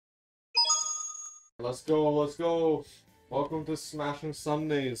Let's go, let's go. Welcome to Smashing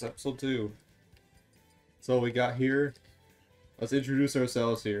Sundays, episode 2. So we got here. Let's introduce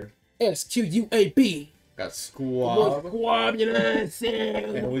ourselves here. S-Q-U-A-B. Got Squab. Squab, you know what I'm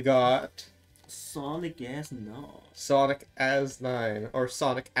saying? And we got Sonicas9. Sonicas9. Or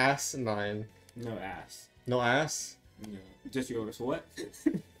Sonicas9. No ass. No ass? No. Just yours. What?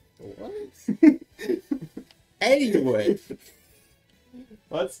 What? Anyway.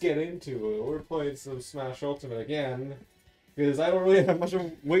 Let's get into it. We're playing some Smash Ultimate again. Because I don't really have much of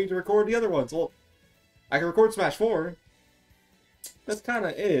a way to record the other ones. Well, I can record Smash 4. That's kind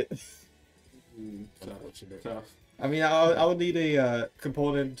of it. Tough. I mean, I would need a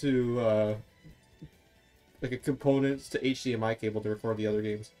component to, like a component to HDMI cable to record the other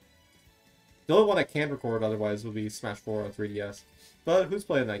games. The only one I can record otherwise would be Smash 4 on 3DS. But who's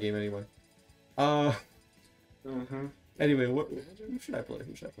playing that game anyway? Anyway, who should I play?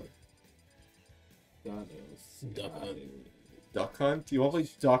 Who should I play? God knows. Duck Hunt. Duck Hunt? You want to play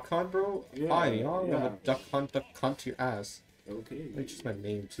Duck Hunt, bro? Yeah, Fine, you know, I'm yeah. gonna Duck Hunt your ass. Okay. Let me choose my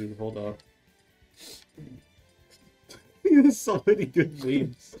name too. Hold up. There's so many good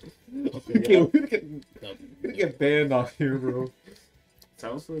names. Okay, Yeah. we're gonna get banned off here, bro.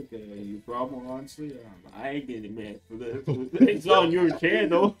 Sounds like you problem, honestly. I ain't getting mad for this. It's on your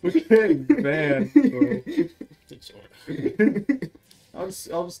channel. We're getting banned, bro. I'll just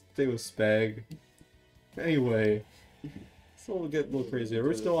stay with Spag. Anyway, so we'll get a little crazy. Are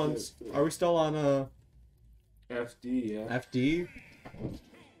we still on FD, yeah. FD? What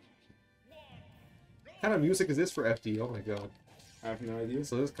kind of music is this for FD? Oh my god. I have no idea.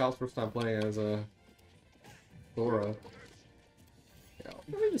 So this is Kyle's first time playing as a Dora. Yeah,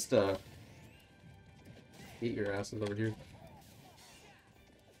 let me just eat your asses over here.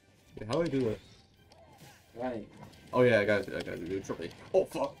 Yeah, how do I do it? Right. Oh yeah, I gotta do it triple. Oh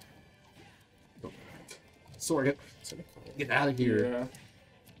fuck! Sorry, get out of here. Yeah.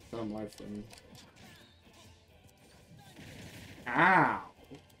 Some life for me. Ow!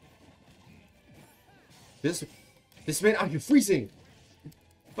 This man out here freezing.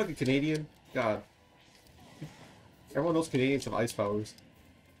 Fucking Canadian. God. Everyone knows Canadians have ice powers.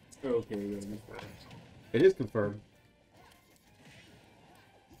 Okay, then. It is confirmed.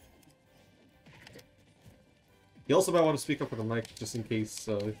 You also might want to speak up on the mic just in case,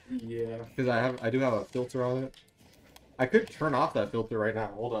 Yeah. because I do have a filter on it. I could turn off that filter right now.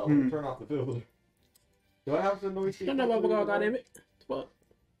 Hold on, let me turn off the filter. Do I have the noise? Goddammit. What?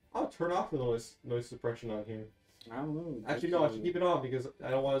 I'll turn off the noise suppression on here. I don't know. Actually, no, I should keep it on because I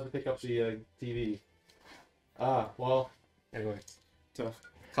don't want us to pick up the TV. Well, anyway. Tough.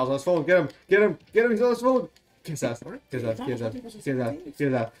 Kyle's on his phone. Get him! Get him! Get him! He's on his phone! Kiss ass. Kiss ass. Kiss ass. Kiss ass.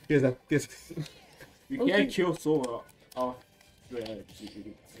 Kiss ass. Kiss ass. Kiss ass. You can't kill Sora off the...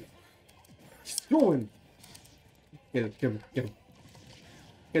 He's going! Get him. Get him. Get him.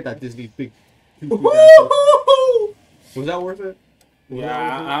 Get that Disney big... Woohoo! Was that worth it? Was that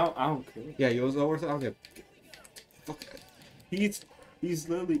worth it? Yeah, I don't care. Yeah, it was that worth it? I don't get... Fuck. He's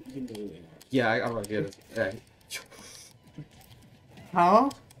literally... You know, Yeah, I'm gonna get it. Hey. huh?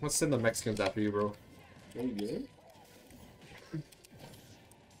 Let's send the Mexicans after you, bro. Are you good?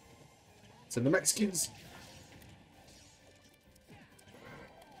 Send the Mexicans!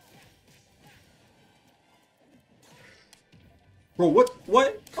 Bro, what?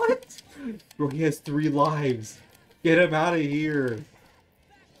 What? What? Bro, he has 3 lives. Get him out of here.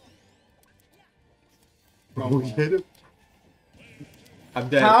 Bro, get him. I'm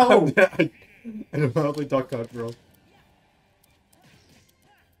dead. How? I'm dead. I don't know how to play Duck Hunt, bro.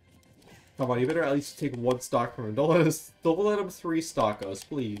 Come on, you better at least take 1 stock from him. Don't let him 3 stock us,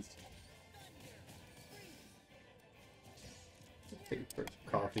 please. Take a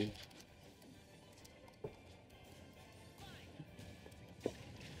coffee.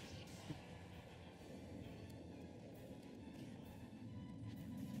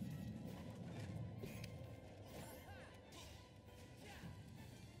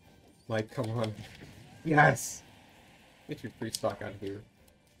 Mike, come on. Yes! Get your 3 stock out of here.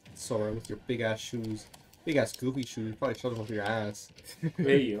 Sora with your big ass shoes. Big ass goofy shoes. Probably shove them up your ass.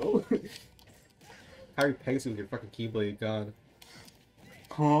 Hey, yo. Harry Pegasus with your fucking Keyblade, god.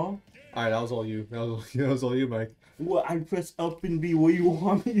 Huh? Alright, that was all you. That was all you, Mike. What? I press up and B. What do you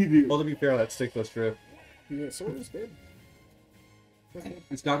want me to do? Well, to be fair, that stick was strip. Yeah, Sora's good.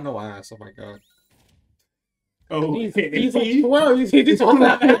 It's got no ass, oh my god. Oh, He's like 12. He's on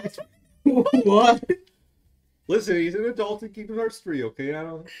that. What? Listen, he's an adult in Kingdom Hearts 3, okay?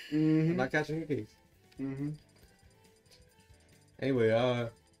 I'm not catching your case. Anyway,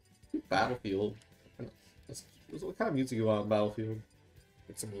 Battlefield. What kind of music you want on Battlefield?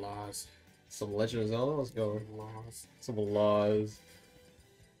 Get some laws. Some Legend of Zelda. Let's go. Lost. Some laws.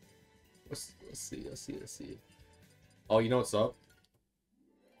 Let's see. Oh, you know what's up?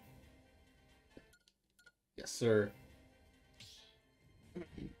 Yes, sir. We're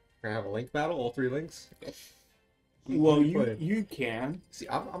gonna have a Link battle, all 3 Links. Well, Play. you can. See,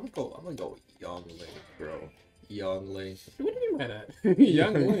 I'm gonna go with Young Link, bro. Young Link. What do you mean by that?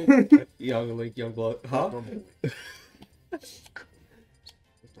 Young Link. Young Link, Young Blood. Huh? Normal Link. It's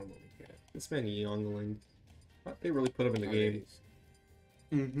normal Link, yeah. This man Young Link. They really put him in the game.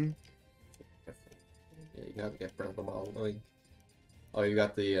 Mm-hmm. Yeah, you gotta get Breath of the Wild Link. Oh, you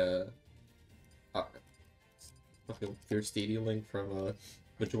got the fucking Thirsty Link from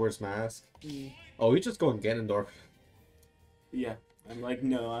Majora's Mask. Oh, he's just going Ganondorf. Yeah. I'm like,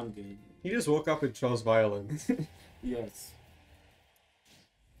 no, I'm good. He just woke up and chose violence. Yes.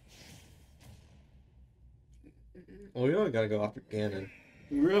 Oh, you know we gotta go after Ganon.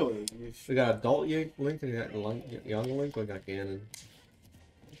 Really? We got Adult Link and we got Young Link. We got Ganon.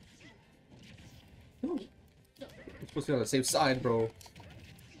 We're supposed to be on the same side, bro.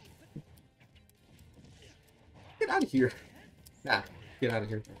 Get out of here. Nah, get out of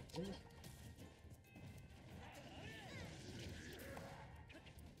here.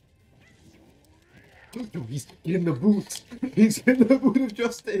 Yo, he's getting the boot. He's getting the boot of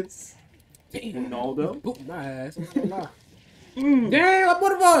justice. Ronaldo? Boop my ass. I'm not gonna lie. Damn, I'm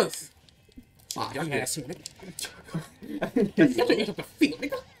one of us. Ah, Young shit. ass here, nigga. Get your hands off the feet,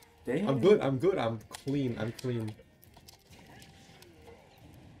 nigga. Damn. I'm good, I'm clean.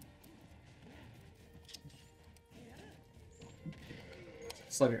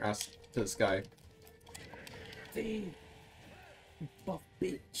 Slide your ass to the sky. Damn. You buff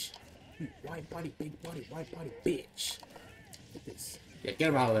bitch. You wide body, big body, wide body bitch. Look at this. Yeah, get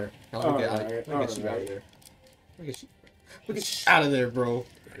him out of there. Now, let me get out of Alright, there. Let me get you out alright. of there. Let me get you out of there, bro.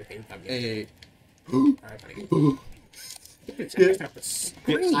 Hey, Alright, buddy. Get your ass off the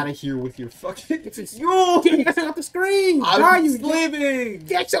screen. get out of here with your fucking. Yo! Get your ass off the screen! I'm Why you living.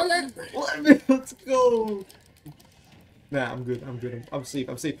 get your ass? Let's go. Nah, I'm good. I'm safe.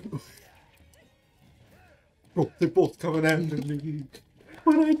 Bro, they're both coming after me.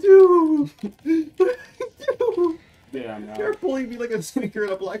 What I do? What I do? Yeah, I'm You're out. pulling me like a sneaker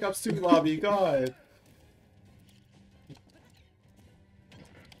in a Black Ops 2 lobby. God.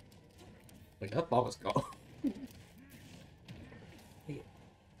 Like that bomb is gone. The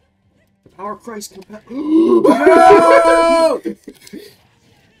power of Christ compel. No! Get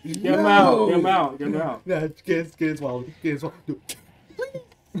him out. Get him out. Get him out. Nah, get his wallet. Get his wallet.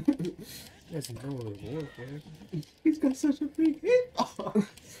 That's no reward, man. He's got such a big hit.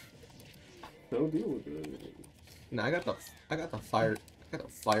 Don't deal with it. Nah, I got the fire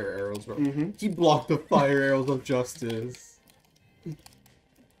arrows, bro. Mm-hmm. He blocked the fire arrows of justice.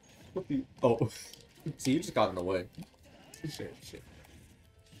 What the? Oh, see, you just got in the way. Shit.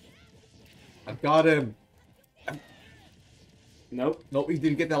 I got him. Nope. Nope, he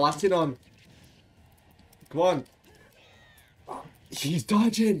didn't get that last hit on. Come on. He's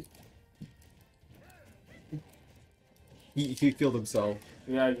dodging. He killed himself.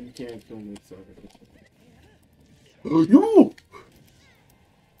 Yeah, you can't kill me, so. No!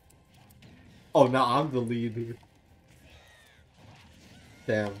 Oh, now I'm the leader.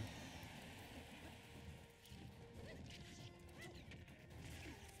 Damn.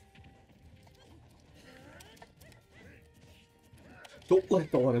 Don't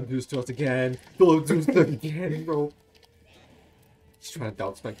let him do this to us again. Don't let him do this again, bro. He's trying to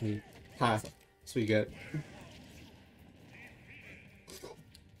doubt spec me. Ha. That's what you get.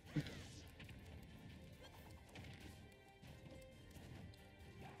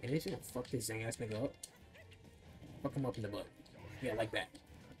 And he's gonna fuck this young ass nigga up. Fuck him up in the butt. Yeah, like that.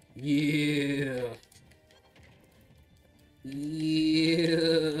 Yeah.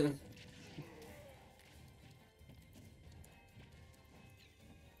 Yeah.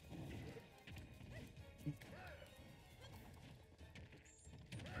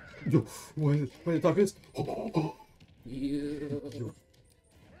 Yo, where the top is? Yeah.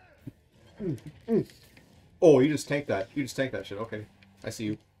 Oh, you just tanked that. You just tanked that shit. Okay. I see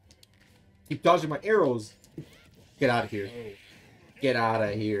you. Keep dodging my arrows. Get out of here. Get out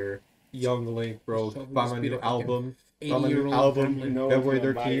of here. Young Link, bro. Buy my new album. Buy my new album. No one's February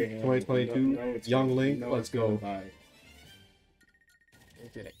gonna buy 13th, it. 2022. No one's Young gonna- Link, no let's one's gonna go. buy it.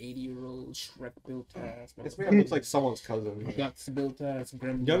 Look at an 80-year-old Shrek built ass. This man looks like someone's cousin. Guts built ass.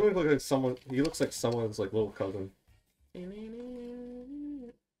 Grim. Young Link looks like someone. He looks like someone's like little cousin.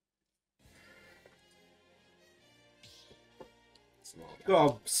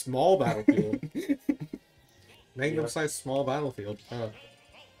 Oh, small battlefield. Magnum size small battlefield.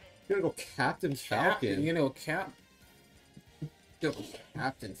 You're gonna go Captain Falcon. You know, Cap. You're gonna go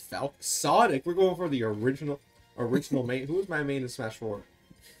Captain Falcon. Sonic. We're going for the original main. Who was my main in Smash 4?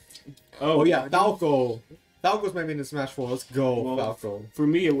 Oh yeah, Falco. Falco's my main in Smash 4. Let's go, Falco. For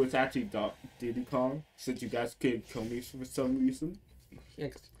me, it was actually Diddy Kong, since you guys could kill me for some reason. Yeah,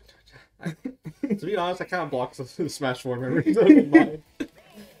 to be honest, I kind of blocked the Smash 4 memories.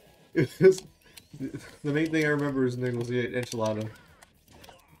 The main thing I remember is Niggles the enchilada.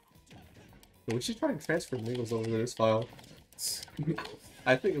 We should try to transfer Niggles over to this file.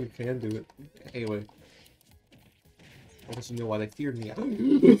 I think we can do it. Anyway. I want you to know why they feared me.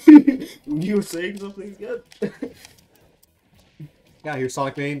 You were saying something good? Get out of here,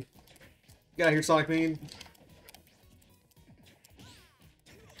 Sonic Main. Get out of here, Sonic Main.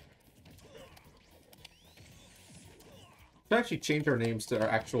 Should actually change our names to our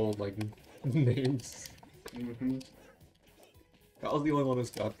actual, like, names. Mm-hmm. That was the only one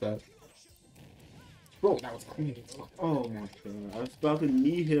who's got that. Bro, that was clean. Oh my god, I was about to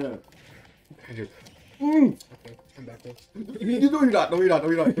knee him. Okay, I'm back there. No, you're not. No, you're not. No,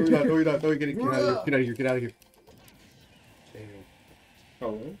 you're not. No, you're not. No, you're not. No, get out of here. Get out of here. Get out of here. Damn.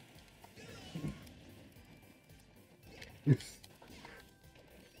 Oh,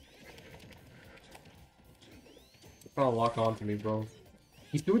 Trying to lock on to me, bro.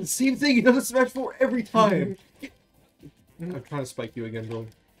 He's doing the same thing. He does a Smash 4 every time. I'm trying to spike you again, bro. I'm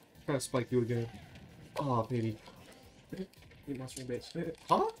trying to spike you again. Oh, baby. You monster bitch.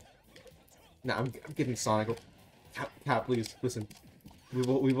 Huh? Nah, I'm getting Sonic. Cap, please, listen.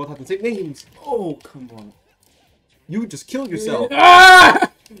 We both have the same names. oh, come on. You just kill yourself. Ah!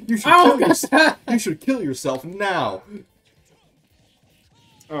 You should kill yourself now.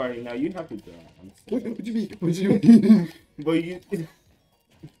 Alright, now you have to die. What do you mean? What do you mean? But you...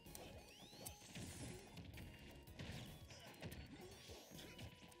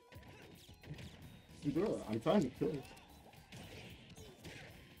 Bro, I'm trying to kill you.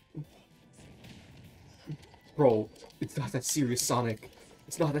 Bro, it's not that serious, Sonic.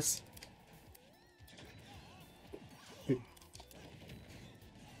 It's not as...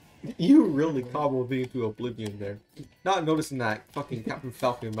 You really comboed me into oblivion there. Not noticing that fucking Captain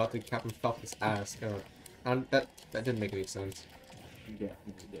Falcon about to Captain Falcon's ass. That didn't make any sense. Yeah.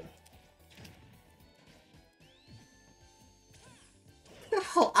 Get the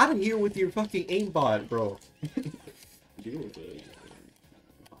hell out of here with your fucking aimbot, bro. Deal with it.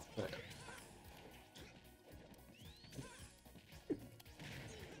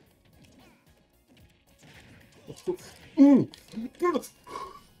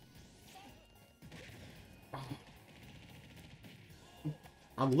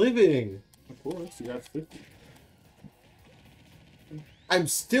 I'm living. Of course, you got 50. I'm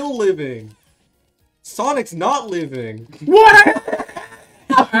still living. Sonic's not living. What?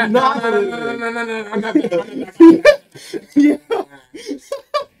 I'm not living. I'm not back.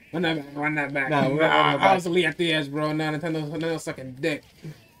 Run that back. Nah, we're not running that back. I was elite at the edge, bro. Now Nintendo's sucking dick.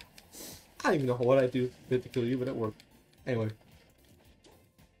 I don't even know what I do to kill you, but it worked. Anyway.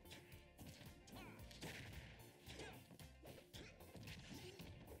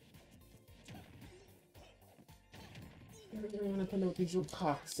 Nintendo thinks your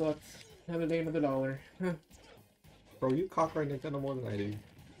cock sucks. Another day, another dollar. Huh. Bro, you cockroach Nintendo more than I do.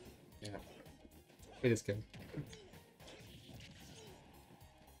 Yeah. It is good.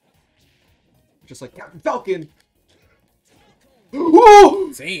 Just like Captain Falcon!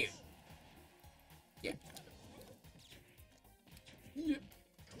 Whoa! Same. Yeah. Yeah.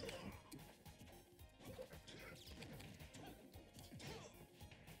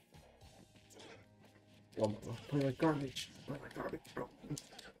 Oh, play like garbage. Play like garbage, bro.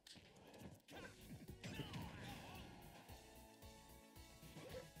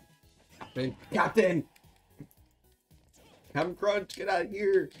 Captain! Captain Crunch, get out of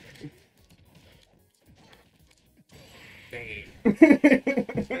here! Damn.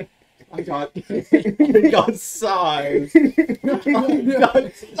 I got size. I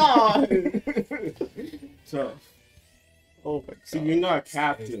got size. Tough. Oh my god. See, you're not a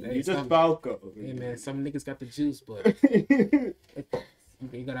captain. Hey, You're just some- Falco. Hey man, some niggas got the juice, but you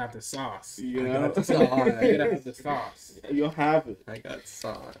gotta have the sauce. You You know? gotta have the sauce. You'll have it. I got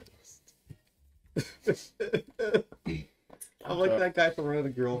sized. I'm like that guy from Rent a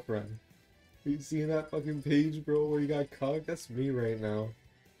Girlfriend. You seen that fucking page, bro, where you got cucked? That's me right now.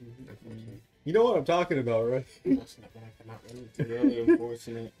 You know what I'm talking about, right? It's really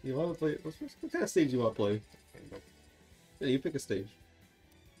unfortunate. You want to play? What kind of stage you want to play? Yeah, you pick a stage.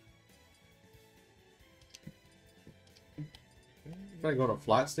 Trying to go on a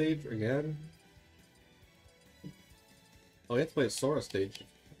flat stage again? Oh, you have to play a Sora stage.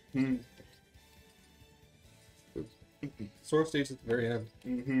 Hmm. Sword stage at the very end.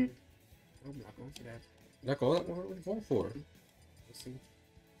 Mm-hmm. I'm not going for that. Not going that what are we going for? Let's see.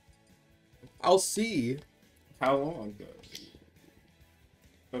 I'll see. How long ago?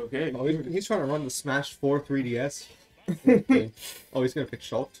 Okay. Oh, he's trying to run the Smash 4 3DS. Okay. Oh, he's gonna pick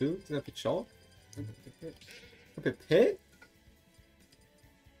Shulk too? He's gonna pick Shulk? Okay, Pit?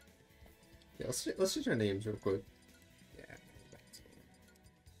 Yeah, let's change our names real quick. Yeah.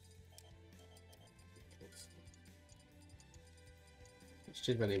 Let's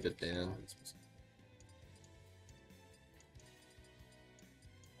change my name to Dan.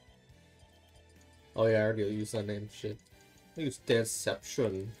 Oh yeah, I already used that name. Shit. I used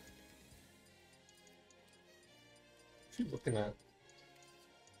Deception. What are you looking at?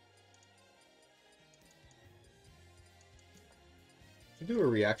 Should do a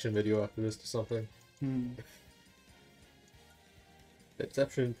reaction video after this to something.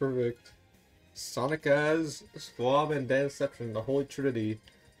 Deception, perfect. Sonicas, Squab, and Deception, the Holy Trinity.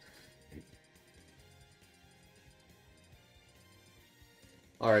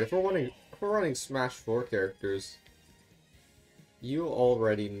 Alright, if we're running Smash 4 characters, you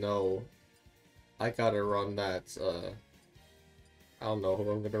already know I gotta run that, I don't know who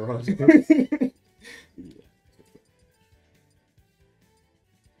I'm gonna run.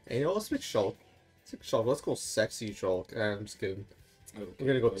 Hey, you know, let's pick Shulk. Let's pick Shulk. Let's go sexy Shulk. I'm just kidding. Okay. We're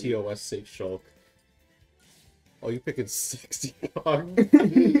gonna go TOS safe Shulk. Oh, you picking 60 dog?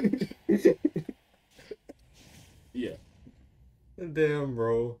 Yeah. Damn,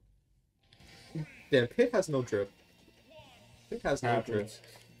 bro. Damn, Pit has no drip. Pit has no drip.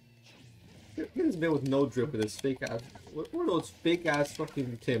 Pit has been with no drip with his fake ass. What are those fake ass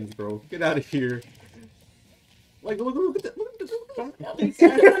fucking Tims, bro? Get out of here. Like, look at that. Look at that.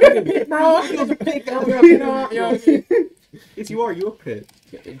 Bro, Yes, you are. You a Pit.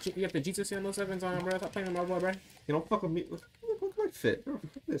 you have the Jesus 707s on, bro. Stop playing with my boy, bro. You don't fuck with me. Look at my fit. Look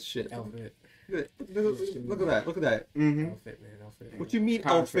at this shit. Outfit. Look at that. Look at that. Mm-hmm. Outfit, man. Outfit. What you mean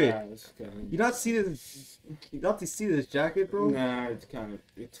outfit? You not see this? You not see this jacket, bro? Nah, it's kind of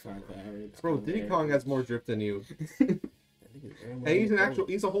average. Bro, Diddy Kong has more drip than you. Hey,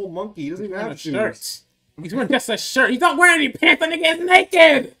 he's a whole monkey. He doesn't even have shoes. Shirts. He's wearing just a shirt. He's not wearing any pants. That nigga is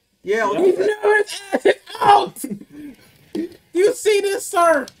naked. Yeah, look His at that. nose ass is out. You see this,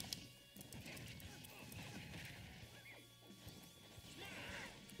 sir?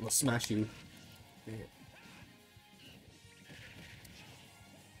 I'm gonna smash you.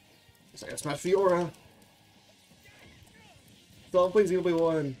 I gotta smash Fiora. Don't please, you'll be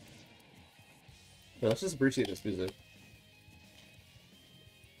one. Yeah, let's just appreciate this music.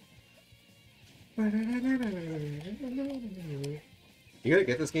 You gotta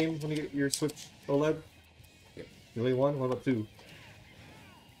get this game when you get your Switch OLED? Yeah. You only one? What about two?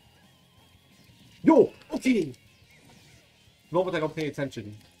 Yo! Okay! No, but I don't pay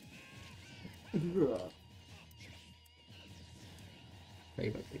attention. Hey,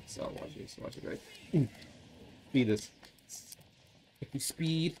 but so watch it, right? Beat this. If you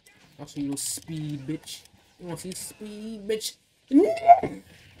speed, I'll show you speed, bitch. You want to see speed, bitch?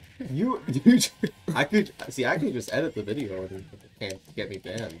 You, I could just edit the video and it can't get me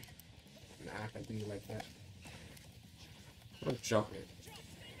banned. Nah, I can do you like that. I'm jump it.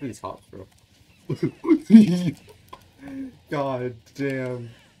 Look at these hops, bro. God damn.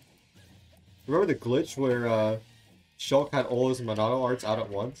 Remember the glitch where Shulk had all his Monado arts out at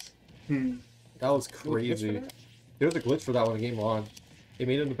once? That was crazy. There was a glitch for that when the game launched. It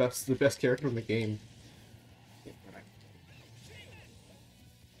made him the best character in the game.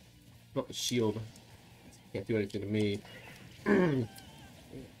 Got the shield. Can't do anything to me.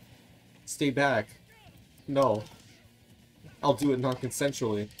 Stay back. No. I'll do it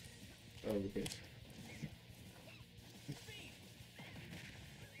non-consensually. Oh, okay.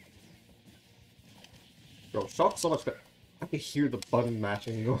 Bro, Shulk's so much better. I can hear the button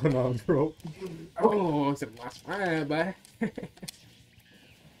matching going on, bro. Oh, it's a last round, boy.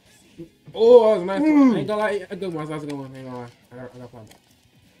 Oh, that was a nice one. I ain't gonna lie, a good one. That was a good one. I ain't gonna lie. I got play that.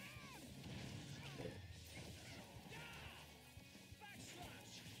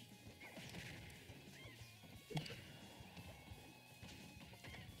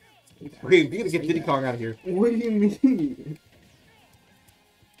 Okay, we gotta get Diddy Kong out of here. What do you mean?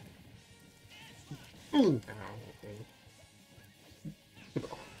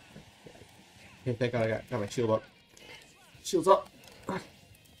 Okay, thank God I got my shield up. Shield's up.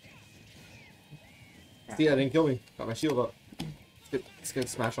 See, I didn't kill me. Got my shield up. Let's get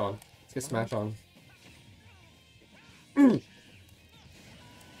smash on. Let's get smash on.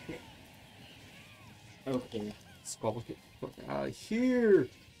 Okay. Squabble, get out of here.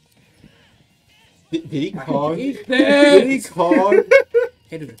 Diddy Kong. Eat Diddy this! Kong.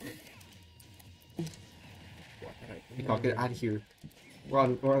 Hit it. Diddy Kong, get out of here. We're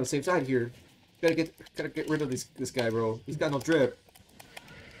on the same side here. Gotta get rid of this guy, bro. He's got no drip.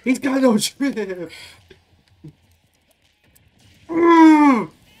 He's got no drip.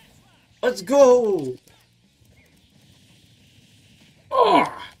 Let's go.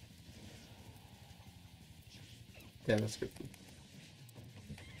 Oh! Damn, that's good.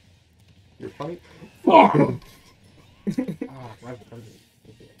 You're funny. Ah, right.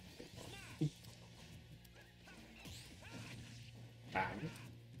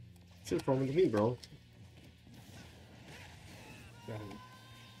 Should've thrown him to me, bro.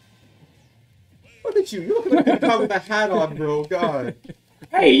 Look at you. You look like a guy with a hat on, bro. God.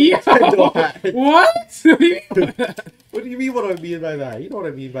 Hey, yo! No hat. What? What do you mean what I mean by that? You know what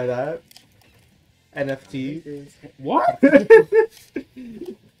I mean by that. NFT. What?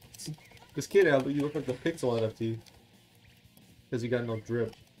 Just kidding, you look like the pixel NFT. Because you got no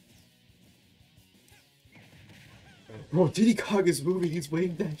drip. Bro, Diddy Kong is moving, he's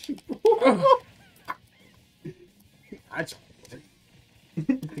waving that shit.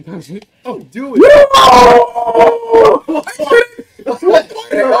 Oh, do it!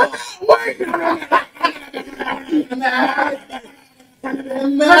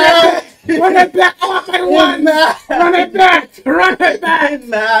 Run it back! Oh, I won! Run it back! Run it back!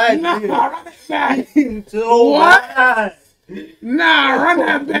 No, run it back! What? Nah, run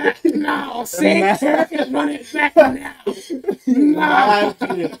that back! No, six seconds, run it back now! No!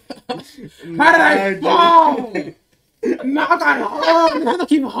 How did I fall? No, I got home! I have to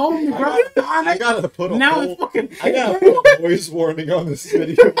keep holding, bro! I gotta put a Now it's fucking... I gotta put a voice warning on this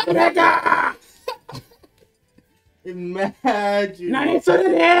video. Nigga! Imagine. Nice to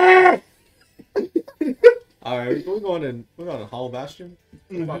the Alright, we're going to Hollow Bastion.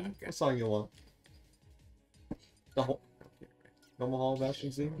 What song you want? The whole normal Hollow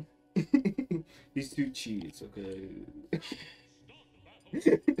Bastion scene? He's too cheats, okay?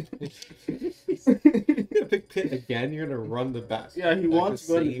 You're gonna pick Pit again, you're gonna run the back. Yeah, he like wants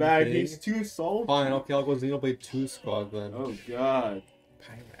the to go to same back. thing. He's too salty. Fine, okay, I'll go Xenoblade 2 Squad then. Oh god.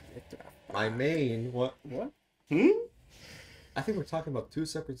 My main, what? I think we're talking about two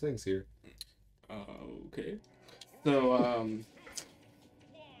separate things here. Okay. So,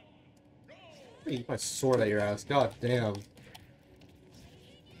 Hey, my sword at your ass, god damn.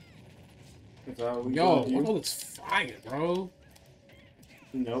 is that what we Yo, gonna do? what all this fire, bro?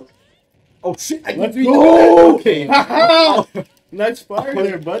 Nope. Oh shit, I Let's can go! Okay. Nice fire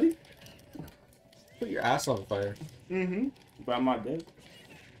there, buddy. Put your ass on fire. Mm-hmm. But I'm not dead.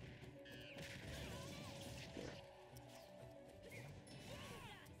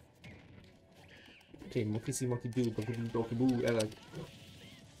 Okay, monkey see, monkey do, monkey do, monkey boo, and like...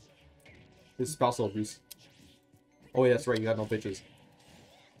 This is spousal abuse. Oh yeah, that's right, you got no bitches.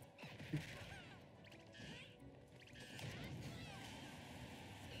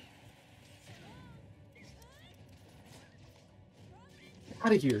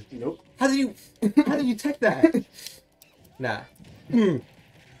 Out of here. Nope. How did you tech that? Nah. Good.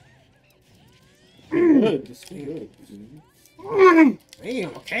 This is good. Damn,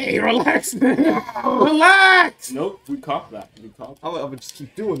 okay, relax, man. Relax! Nope. We caught that. We caught that. I'm gonna just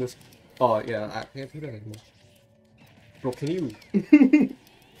keep doing this. Oh yeah, I can't do that anymore. Bro, can you?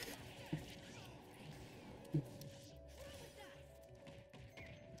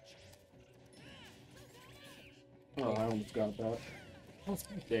 Oh, I almost got that.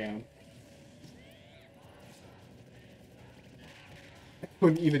 Damn. I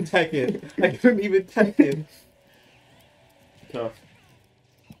couldn't even tech it. I couldn't even tech it. Tough.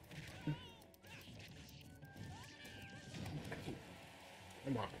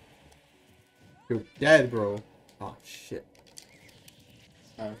 Come on. You're dead, bro. Oh shit.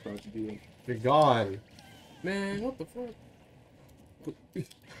 I forgot to do it. You're gone. Man, what the fuck?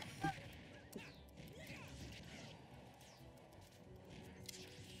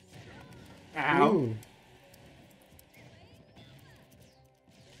 Ow. Ooh.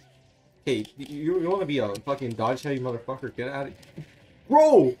 Hey, you want to be a fucking dodge heavy motherfucker? Get out of here.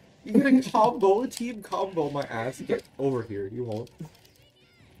 Bro! You're gonna combo, team combo my ass. Get over here. You won't.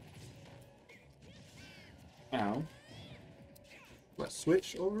 Ow. What,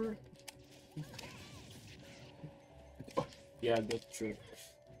 switch over? Yeah, that's true.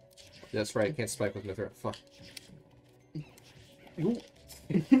 That's right, I can't spike with Mithra. Fuck. Ooh.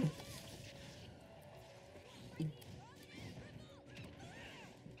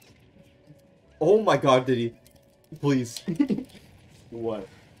 Oh my god, did he? Please. What?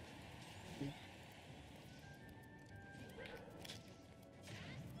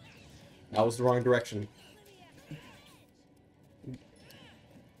 That was the wrong direction.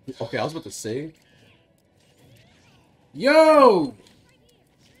 Okay, I was about to say. Yo!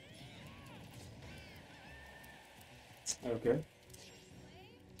 Okay.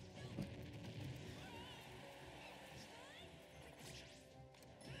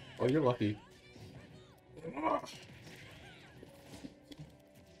 Oh, you're lucky.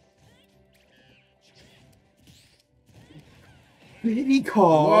 Diddy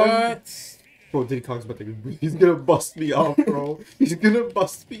Kong! What? Bro, Diddy Kong's about to... He's gonna bust me up, bro. He's gonna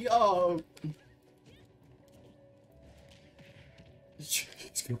bust me up. He's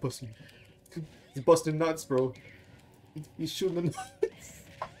gonna bust me. He's busting nuts, bro. He's shooting the nuts.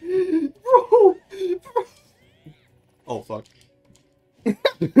 Bro! Bro! Oh, fuck.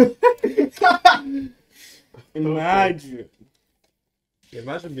 Imagine. Yeah,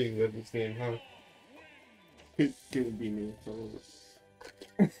 imagine being good in this game, huh? Could be me. So.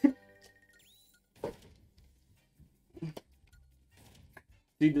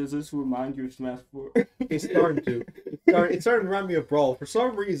 See, does this remind you of Smash 4? It's starting to. It's starting to remind me of Brawl. For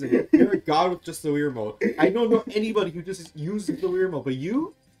some reason, you're a god with just the Wii remote. I don't know anybody who just uses the Wii remote, but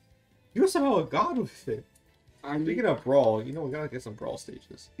you're somehow a god with it. Speaking of Brawl, you know, we gotta get some Brawl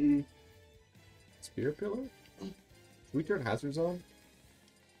stages. Spear Pillar? Should we turn Hazard Zone?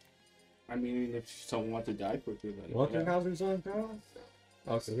 I mean, if someone wants to die quickly, then. You want to turn Hazard Zone, pal?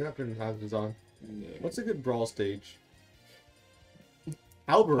 Oh, so we're not turning Hazard Zone. Yeah. What's a good Brawl stage?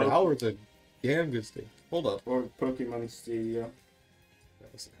 Halber's a damn good stage. Hold up. Or Pokemon Stadium.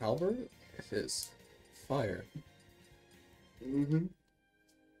 Halberd? It is. Fire. Mm-hmm.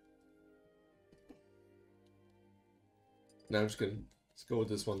 No, I'm just gonna. Let's go with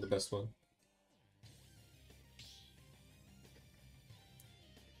this one, the best one.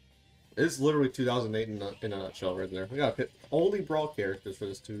 It's literally 2008 in a nutshell right there. We gotta pick only Brawl characters for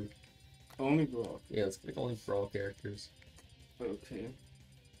this too. Only Brawl. Yeah, let's pick only Brawl characters. Okay.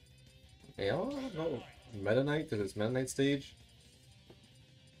 Hey, I don't know. Meta Knight, because it's Meta Knight stage.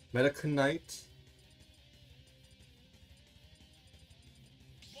 Meta Knight.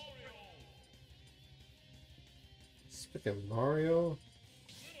 Speaking Mario.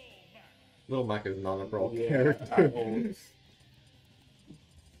 Little Mac is not a Brawl character.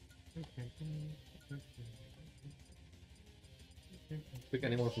 Pick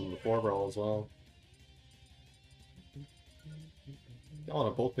anyone from before Brawl as well. I want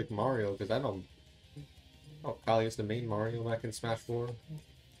to both pick Mario because I don't. Oh, Kali is the main Mario back in Smash 4.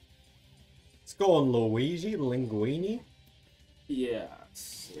 Let's go on Luigi Linguini. Yeah.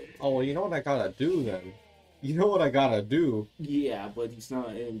 Oh, well, you know what I gotta do then? You know what I gotta do? Yeah, but he's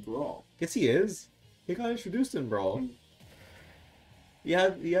not in Brawl. Yes, he is. He got introduced in Brawl. He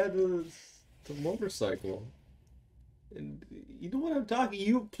had the motorcycle. And you know what I'm talking?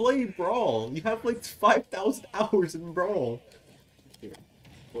 You played Brawl. You have like 5,000 hours in Brawl. Here,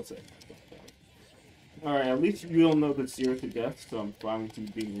 what's it? Alright, at least you don't know the zero to death, so I'm fine with you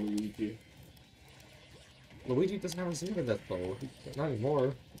being Luigi. Luigi doesn't have a zero death though. Not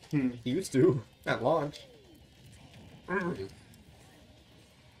anymore. Hmm. He used to at launch. The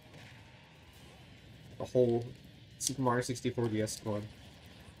whole Super Mario 64 DS squad.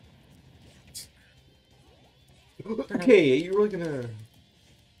 Okay, you're really gonna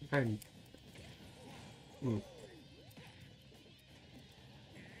kind of...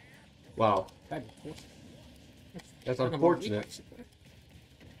 Wow. That's unfortunate.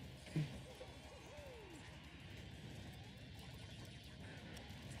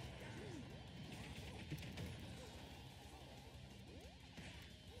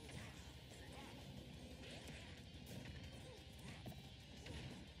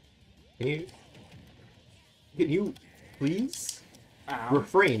 Can you please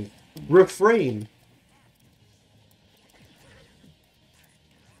refrain? Refrain.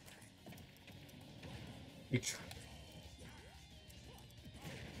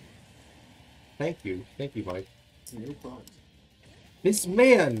 Thank you, Mike. No problem. This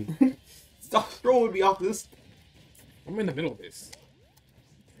man, stop throwing me off this. I'm in the middle of this.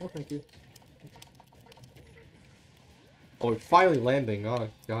 Oh, thank you. Oh, it's finally landing. Oh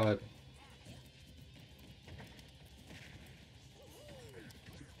God.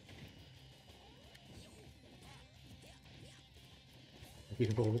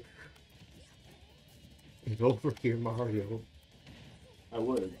 Get over here, Mario. I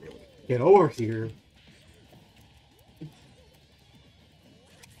would. Get over here.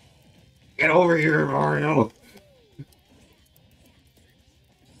 Get over here, Mario.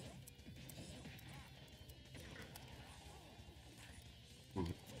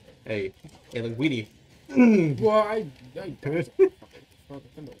 Hey, Linguini. Well, I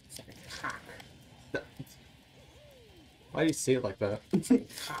Why do you say it like that?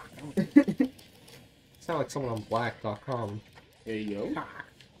 Sound like someone on black.com. Hey, yo.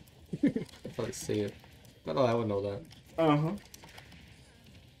 That's how they say it. Not that I would know that. Uh-huh.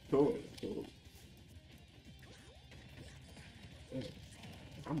 Totally, totally.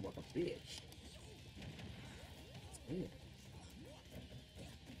 I'm like a bitch.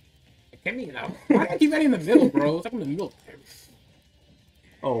 Can't even know. Why do I keep that in the middle, bro? It's like in the middle.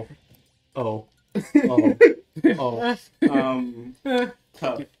 Oh. Oh. Oh. Oh.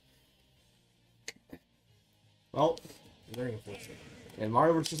 Tough. Well, Very unfortunate. and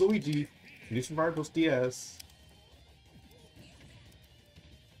Mario vs. Luigi. New Super Mario Bros. DS.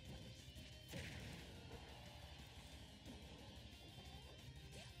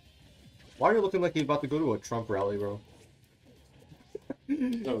 Why are you looking like you're about to go to a Trump rally, bro?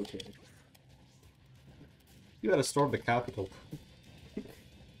 Okay. You gotta storm the Capitol.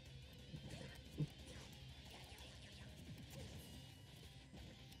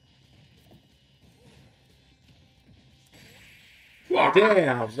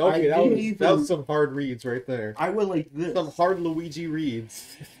 Damn! Okay, that was some hard reads right there. I went like this. Some hard Luigi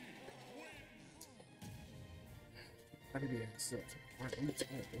reads.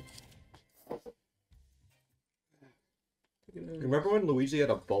 Remember when Luigi had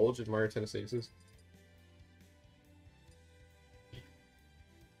a bulge in Mario Tennis Aces?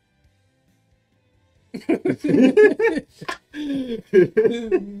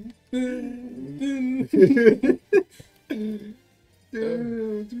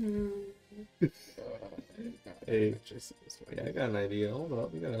 Hey, yeah, I got an idea. Hold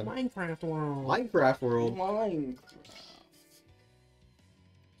up, we got a Minecraft world. Minecraft world. Minecraft.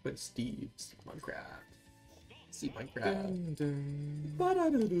 But Steve's Minecraft. See Minecraft. Dun, dun,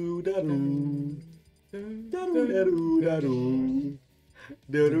 Ba-da-doo-doo-da-doo. Da-doo-da-doo-da-doo.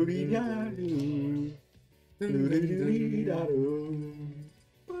 Do-do-dee-da-doo. Do-do-dee-dee-da-doo.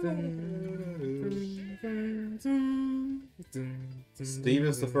 Steve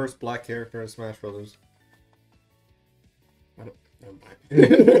is the first black character in Smash Brothers. Never mind.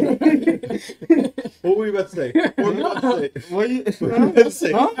 What were you about to say? What were you about to say? What are you? What were you about to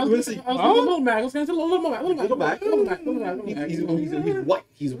say? I What was is he? a little mad. I was going to say little mad. Little Mac? He's Little white.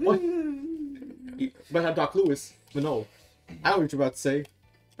 He's white. He might have Doc Lewis, but no. I don't know what you're about to say.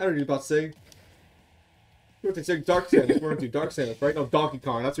 I don't know what you're about to say. You're about to say Dark Samus. We're going to do Dark Samus, right? No, Donkey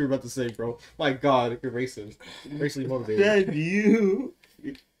Kong. That's what you're about to say, bro. My god, you're racist. Racially motivated. Said you.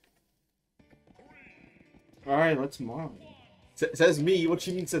 Alright, let's mine. Says me. What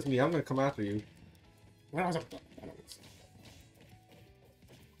you mean says me? I'm going to come after you. When I was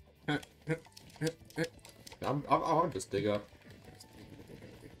I'll just dig up.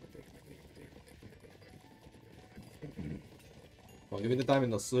 Well, give me the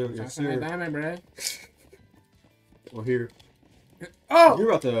diamond, your sewer. diamond, bro. Well, here. Oh! You're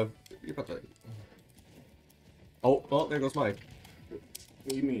about to. Oh, well, there goes mine. What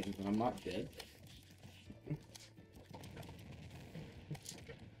do you mean? I'm not dead?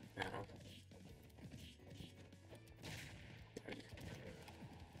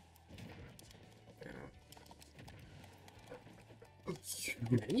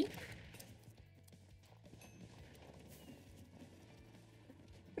 Nani?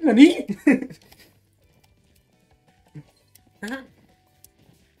 Nani?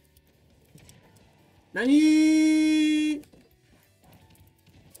 Nani?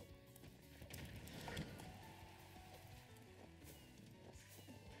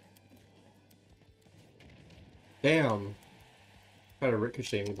 Damn. Tried to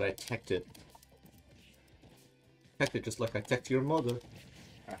ricochet me, but I teched it. Teched it just like I teched your mother.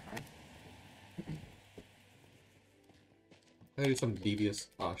 I do some devious.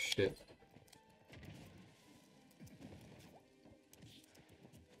 Oh shit.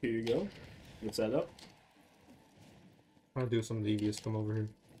 Here you go. What's that up? I'll do some devious. Come over here.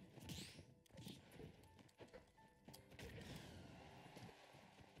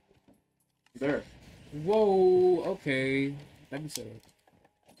 There. Whoa, okay. Let me say it.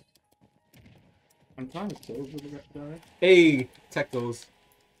 I'm trying to kill the guy. Hey, tech those.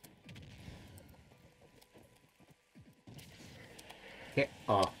 Can't.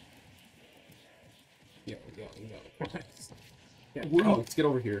 Yo. Yeah, Oh, let's get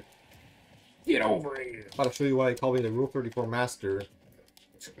over here. get over here. About to show you why I call me the Rule 34 Master.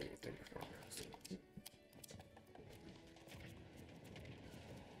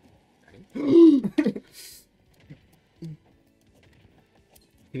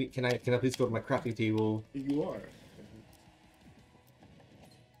 Can I please go to my crafting table? You are.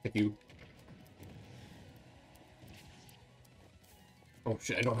 Thank you. Oh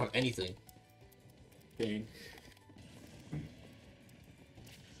shit, I don't have anything. Dang.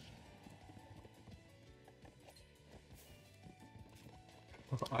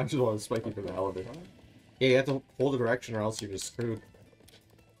 I just want to spike you from the elevator. Yeah, you have to hold the direction or else you're just screwed.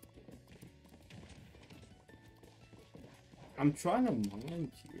 I'm trying to mine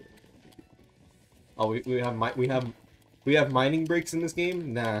here. Oh, we have mining breaks in this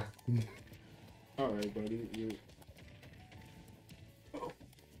game? Nah. Alright, buddy. You...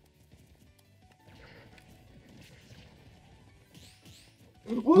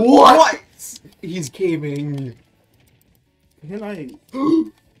 What? He's gaming. Can I...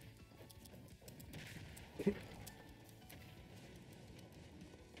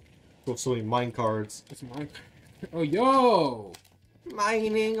 Got so many mine cards. It's mine. Oh, yo!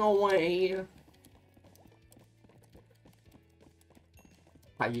 Mining away.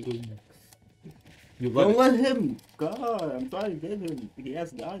 You Don't let him! God, I'm trying to get him. He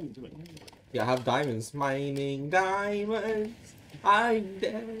has diamonds right now. Yeah, I have diamonds. Mining diamonds. I'm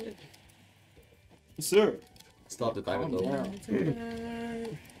dead. Sir! Stop the diamond though. Calm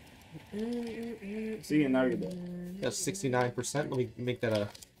See, and now you're dead. That's 69%. Let me make that a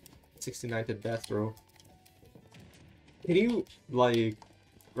 69 to death throw. Can you, like,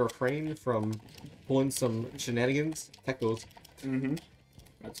 refrain from pulling some shenanigans? Heck those. Mm-hmm.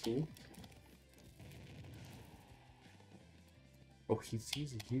 That's cool. Oh, he's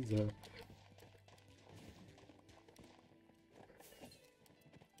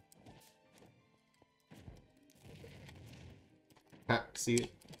see,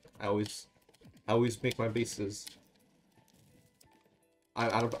 I always make my bases.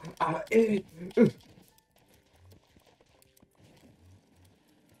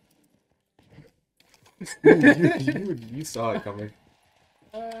 You saw it coming.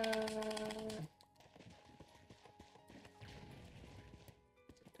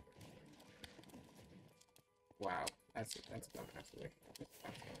 Wow, that's done. Absolutely.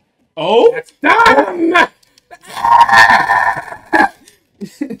 Oh! That's done.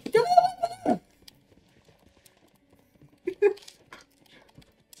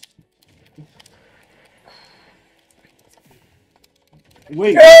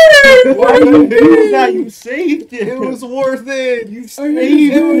 Wait, why you do that? You saved it! It was worth it! You saved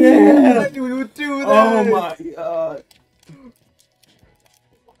it! We would do that! Oh my god.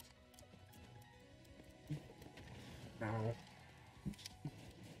 No.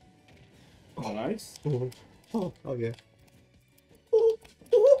 Oh, nice. Oh yeah.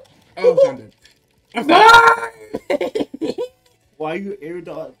 Oh, sounded. I'm done. Why are you air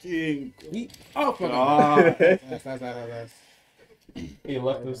dodging? Oh, fuck. God. That's. He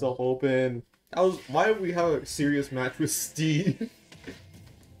left himself open. Why do we have a serious match with Steve?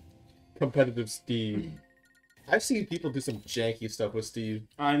 Competitive Steve. I've seen people do some janky stuff with Steve.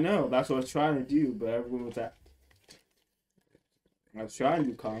 I know, that's what I was trying to do, but everyone was at. I was trying to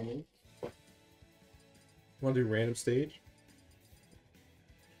do combo. Wanna do random stage?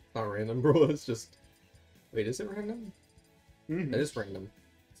 Not random, bro. It's just. Wait, is it random? Mm-hmm. It is random.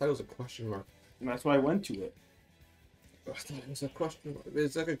 I thought it was a question mark. And that's why I went to it. I thought it was a question mark.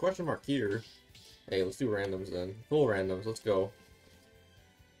 It's like a question mark here. Hey, let's do randoms then. Full randoms. Let's go.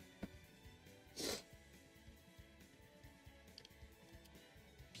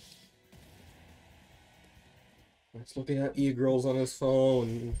 Let's looking at e-girls on his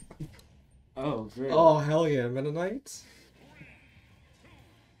phone. Oh, great. Oh hell yeah, Meta Knight.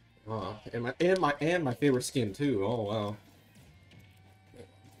 Oh, and my favorite skin too. Oh wow.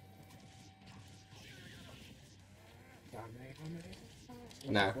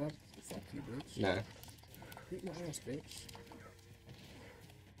 Nah. Nah. Beat my ass, bitch.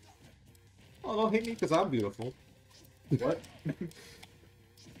 Oh, don't hate me because I'm beautiful. What?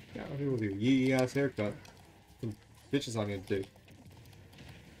 Yeah, I'm here with your yee ass haircut. Some bitches on your dick.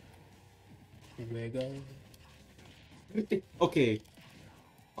 Wiggle. Okay.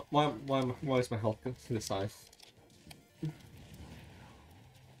 Why is my health this high?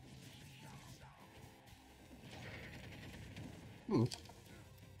 Hmm.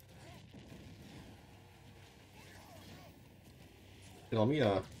 Let me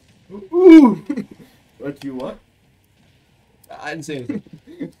Ooh! What, you what? I didn't say anything.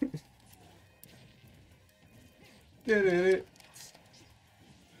 Took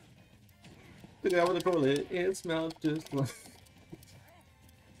it out with the toilet. It smelled just like.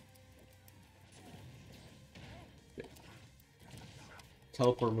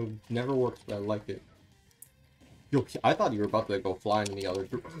 Teleport move never works, but I like it. Yo, I thought you were about to go flying in the other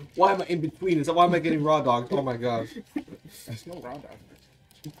group. Why am I in between? Is that why am I getting raw dogged? Oh my god. There's no round out.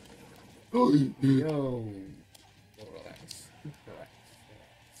 Yo. Relax. Relax.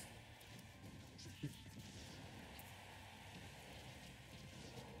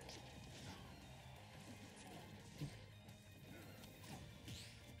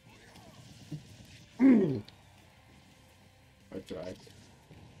 back.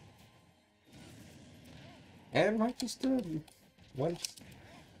 And might just once.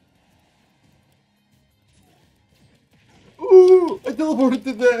 Ooh! I teleported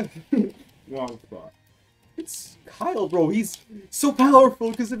to that! Wrong spot. It's Kyle, bro. He's so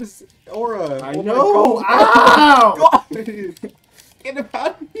powerful because of his aura. I Oh know! my God. Ow! God. Get him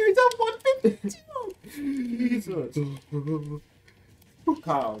out of here. He's at 152. Jesus.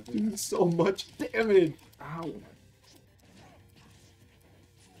 Kyle, dude. So much damage. Ow.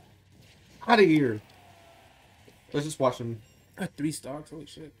 Out of here. Let's just watch him. 3 stocks, holy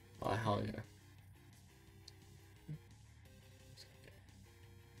shit. Oh, hell yeah.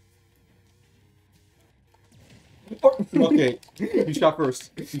 Okay, you shot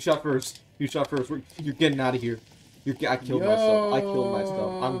first. You shot first. You shot first. You're getting out of here. I killed myself. I killed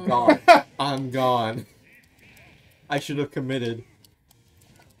myself. I'm gone. I'm gone. I should have committed.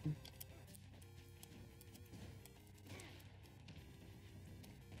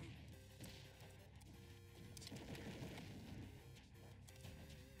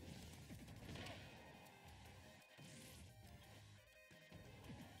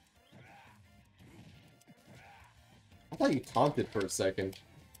 I thought you taunted for a second.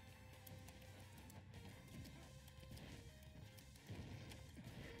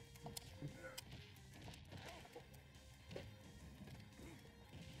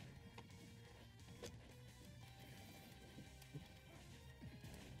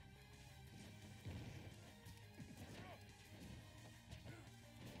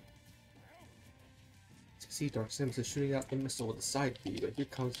 See, Dark Sims is shooting out the missile with a side B, but here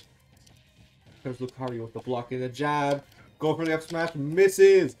comes Lucario with the block and a jab. Go for the up smash,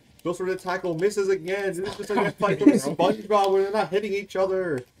 misses. Goes for the tackle, misses again. This is just like a fight from SpongeBob where they're not hitting each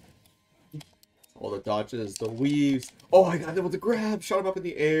other. All the dodges, the weaves. Oh, I got him with the grab. Shot him up in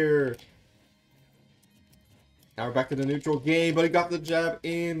the air. Now we're back to the neutral game, but he got the jab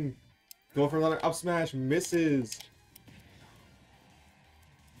in. Going for another up smash, misses.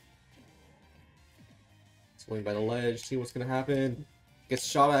 Swing by the ledge, see what's gonna happen. Gets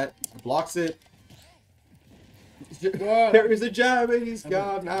shot at, blocks it. There is a jab and he's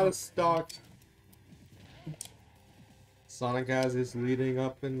gone out of stock. Sonicas is leading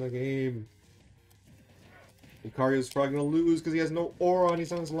up in the game. Lucario's probably gonna lose because he has no aura and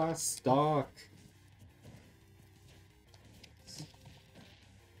he's on his last stock.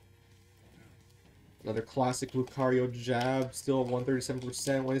 Another classic Lucario jab, still at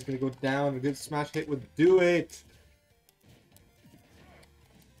 137%. When he's gonna go down, a good smash hit would do it.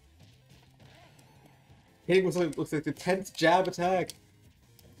 Hitting with something that looks like the 10th jab attack.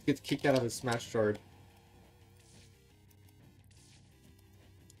 Gets kicked out of his smash shard.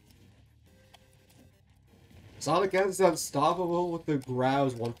 Sonic is unstoppable with the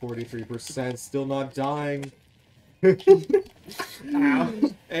grabs, 143%, still not dying. And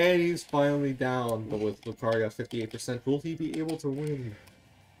he's finally down, but with Lucario at 58%, will he be able to win?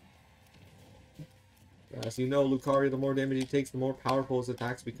 As you know, Lucario, the more damage he takes, the more powerful his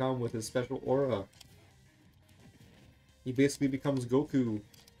attacks become with his special aura. He basically becomes Goku.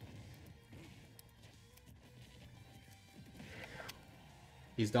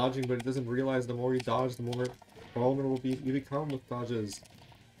 He's dodging, but he doesn't realize the more you dodge, the more vulnerable you become with dodges.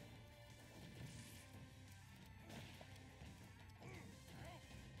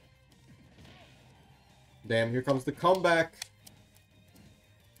 Damn, here comes the comeback.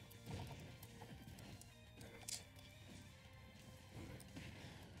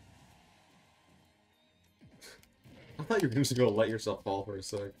 I thought you were just going to let yourself fall for a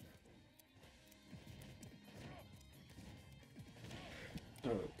sec.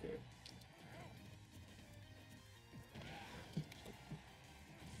 Okay.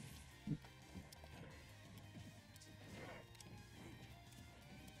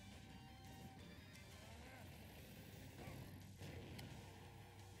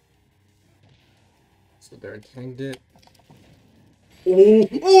 So they're intended. Oh!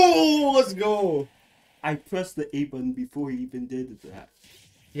 Oh! Let's go! I pressed the A button before he even did that.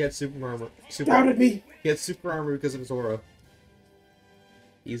 He had super armor. Doubted me. He had super armor because of his aura.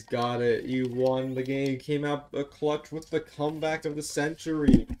 He's got it. You won the game. Came out a clutch with the comeback of the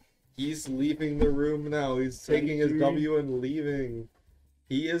century. He's leaving the room now. He's taking his W and leaving.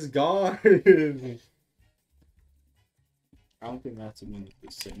 He is gone. I don't think that's a win of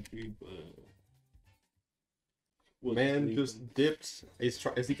the century, but... Man just dipped.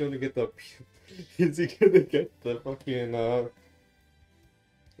 Is he gonna get the... Is he gonna get the fucking, what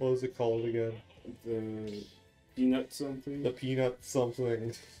was it called again? The peanut something? The peanut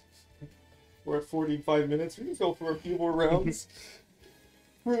something. We're at 45 minutes. We can go for a few more rounds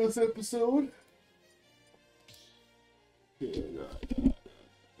for this episode.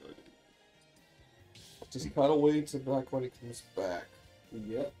 Just gotta wait till back when it comes back.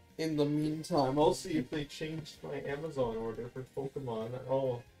 Yep. In the meantime, I'll see if they changed my Amazon order for Pokemon.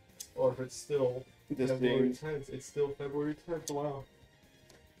 Oh, or if it's still February 10th. It's still February 10th. Wow.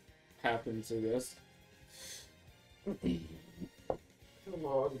 Happens, I guess. Come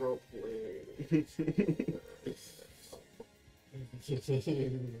on, bro.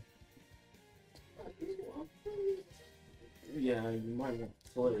 Yeah, you might want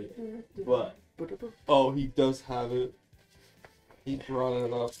to play it, but Oh, he does have it. He brought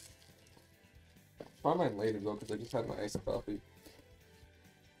it up. Try mine later though, because I just had my iced coffee.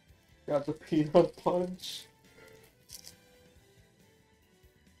 Got the peanut punch.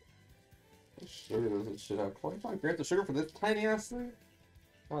 What sugar does it shit have? 25 grams of sugar for this tiny ass thing?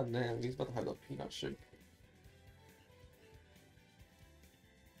 God damn, he's about to have the peanut shit.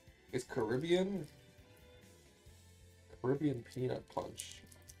 It's Caribbean peanut punch.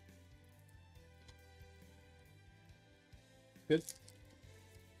 Good.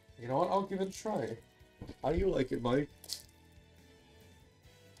 You know what? I'll give it a try. How do you like it, Mike?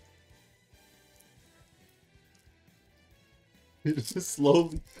 He's just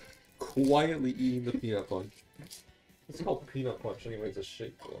slowly, quietly eating the peanut punch. It's called peanut punch, anyways. A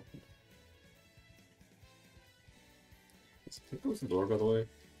shake though. Can you close the door, by the way?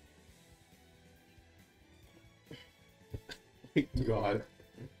 Thank God.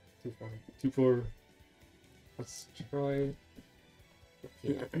 Too far. Too far. Let's try the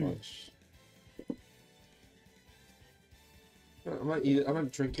peanut punch. I'm gonna eat it. I'm gonna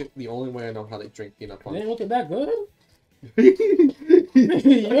drink it the only way I know how to drink peanut punch. Didn't look at that good.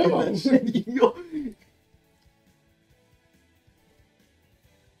 Yo.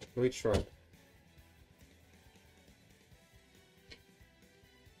 Let me try.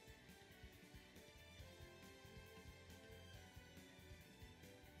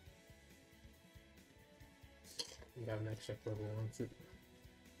 You got an extra for everyone too.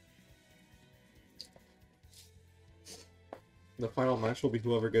 The final match will be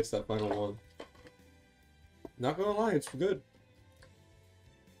whoever gets that final one. Not gonna lie, it's good.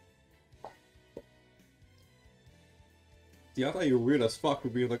 See, I thought you were weird as fuck for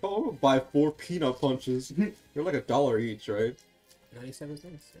being like, oh, I'm gonna buy 4 peanut punches. They're like $1 each, right? 97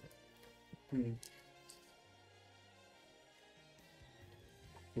 cents.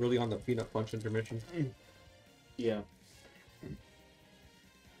 Really on the peanut punch intermission. yeah.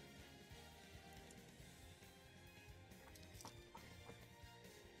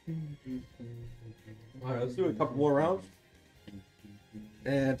 Alright, let's do a couple more rounds.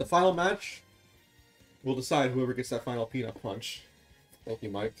 And the final match will decide whoever gets that final peanut punch. Thank you,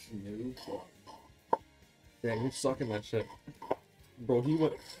 Mike. Dang, you're sucking that shit. Bro, he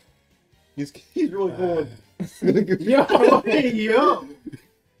went... He's really going... Yo, hey, yo!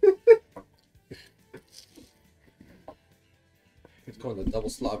 He's going the double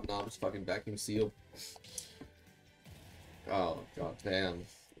slob knobs fucking vacuum seal. Oh, god damn.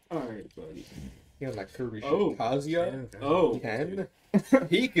 Alright, buddy. He had that Kirby shit. Oh. Kazuya? Oh. Ken?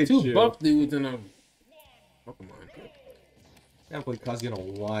 Pikachu! 2 buff dudes in a Pokemon. I haven't played Kazuya in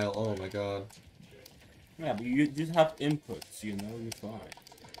a while. Oh my god. Yeah, but you just have inputs, you know, you're fine.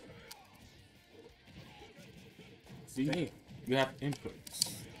 See? Damn. You have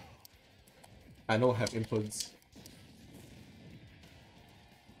inputs. I know I have inputs.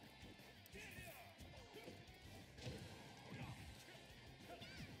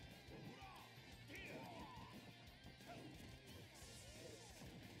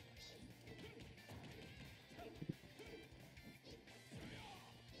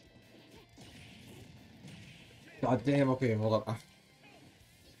 God damn, okay, hold up.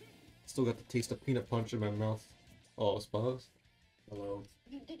 Still got the taste of peanut punch in my mouth. Oh, Spaz? Hello.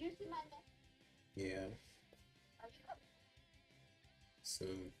 Did you see my message? Yeah. Are you coming?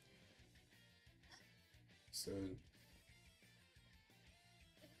 Soon. Soon.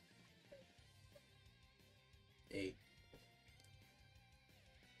 8.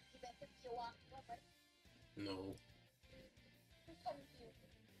 You better be walking over. No. Who's coming to you?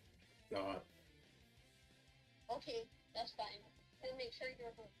 God. Okay, that's fine. And make sure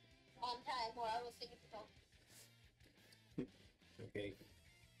you're on time or I will sing it to Okay.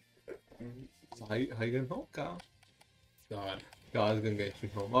 So how you getting home, Kyle? God. God's gonna get you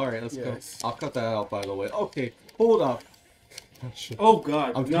home. Alright, let's Yes. go. I'll cut that out, by the way. Okay, hold up. Oh, shit. Oh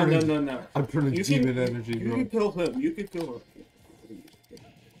god, I'm no, turning- no. I'm turning You demon can- energy, You bro. can kill him, you can kill him.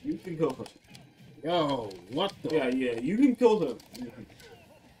 You can kill him. Yo, what the? Yeah, you can kill him.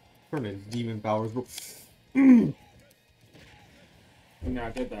 Turning demon powers, bro. Nah,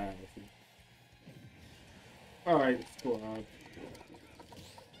 get that. Alright, Squab.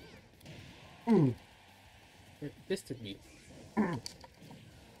 It fisted me.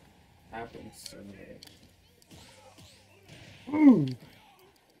 Happens. How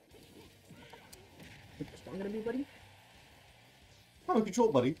strong gonna be, buddy? Out of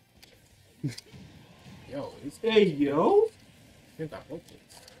control, buddy. Yo, he's Hey, yo! got both things.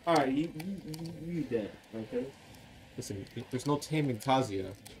 Alright, you dead, okay? Listen, there's no taming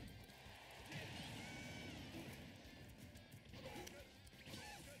Kazuya.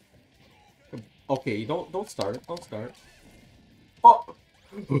 Okay, you don't start. Don't start. Oh!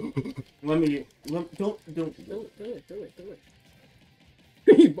 Don't. Do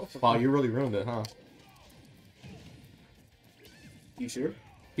it. Wow, you really ruined it, huh? You sure?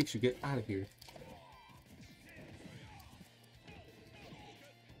 Pikachu, get out of here.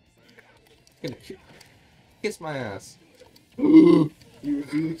 Gonna kiss my ass. You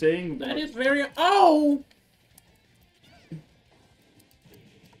were saying That is very. Oh!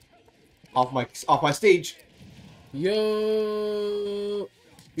 Off my stage. Yo!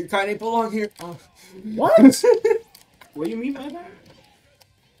 You kind of belong here. What? What do you mean by that?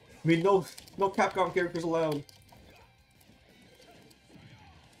 I mean, no Capcom characters allowed.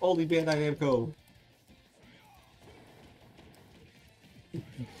 Only Bandai Namco.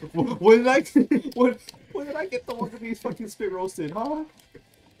 When did I when did I get the one of these fucking spit roasted, huh?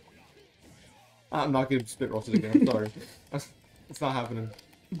 I'm not getting spit roasted again. I'm sorry. It's not happening.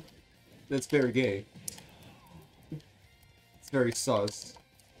 That's very gay. It's very sus.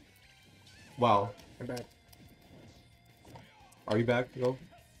 Wow. I'm back. Are you back? No.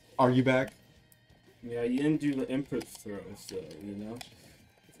 Are you back? Yeah, you didn't do the input throw, so, you know?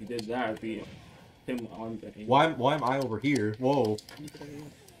 If you did that, it'd be him on the game. Why am I over here? Whoa.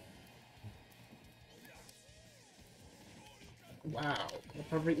 Wow. The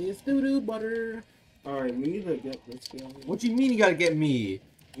perfect is doo-doo butter. Alright, we need to get this guy. What do you mean you gotta get me?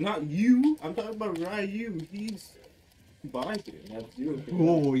 Not you! I'm talking about Ryu. He's vibing at 0%.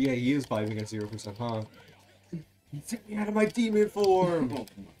 Oh yeah, he is vibing at 0%, huh? Take me out of my demon form!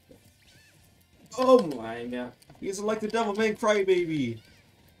 Oh my god. He's like the devil man crybaby!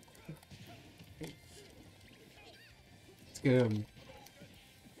 Let's get him.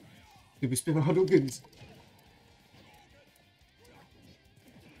 Did we spin Hadoukens?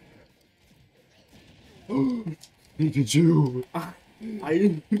 Pikachu! I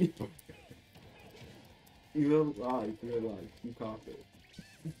didn't mean. You're alive, you caught it.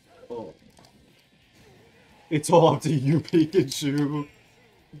 Oh. It's all up to you, Pikachu!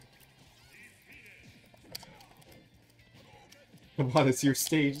 Come on, it's your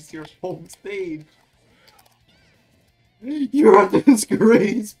stage, it's your home stage! You're a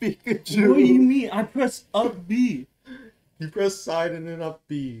disgrace, Pikachu! What do you mean? I press up B. You press side and then up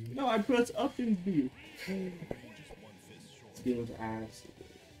B. No, I press up and B. This game's ass.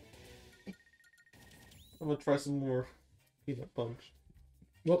 I'm gonna try some more peanut punch.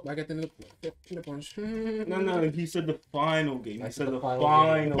 Well, I got the peanut punch. No, he said the final game. I I said said the the final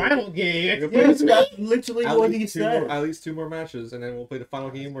final. Final game. Yes, that's literally At what he least said. at least 2 more matches, and then we'll play the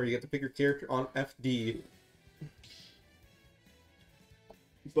final game where you get to pick your character on FD.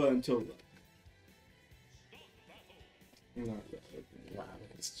 But until then. Not yet. Wow.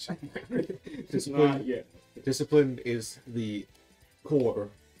 Not yet. Discipline is the core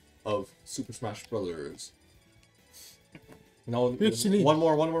of Super Smash Brothers. No, Excellent. one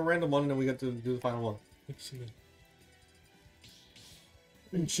more random one, and then we get to do the final one. Excellent.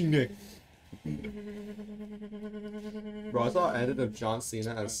 Bro, I saw an edit of John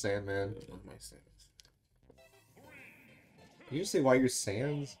Cena as Sandman. Did you just say why you're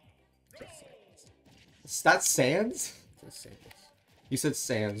Sans? That's Sans? You said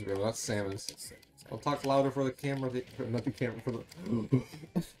Sans, bro. That's Samus. I'll talk louder for the camera. Not the camera, for the...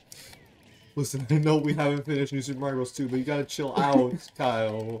 Listen, I know we haven't finished New Super Mario Bros. 2, but you gotta chill out,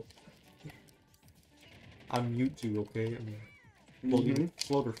 Kyle. I'm mute too, okay?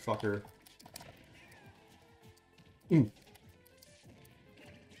 Floater fucker.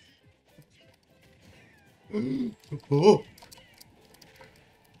 Oh!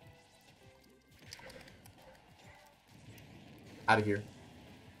 Out of here.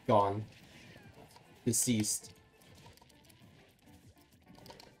 Gone. Deceased.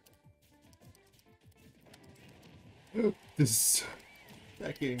 This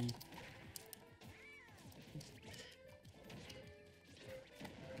second.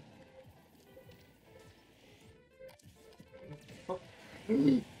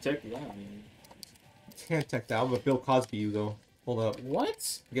 Check that, man. Can't tech that. I'm gonna Bill Cosby you though. Hold up.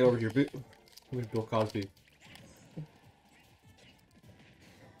 What? Get over here. I'm gonna Bill Cosby.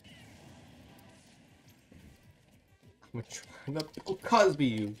 I'm trying to Bill Cosby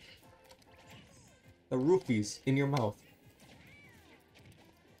you. The roofies in your mouth.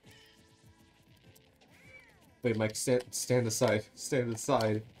 Wait, Mike, stand aside. Stand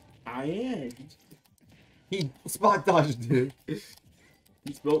aside. I am. He spot dodged it. He's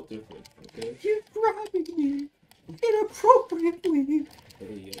built different, okay? You're grabbing me inappropriately.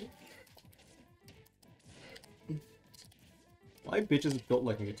 There you go. My bitch is built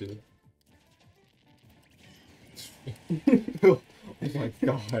like me too. Oh my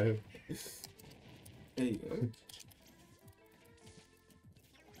god. There you go.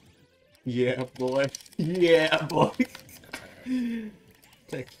 Yeah, boy. Yeah, boy.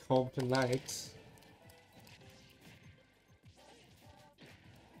 Take home tonight.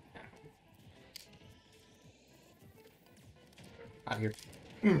 Out here.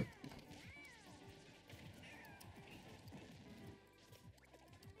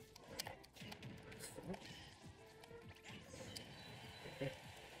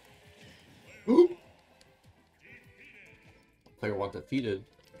 Player 1 defeated.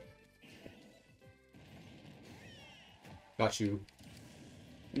 Got you.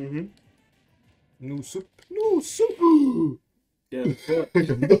 Mm-hmm. New soup. New soup. Get a foot. Get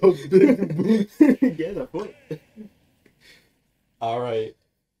a foot. Alright.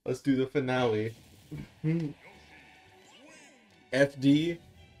 Let's do the finale. FD.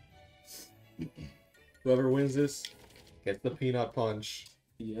 Whoever wins this gets the peanut punch.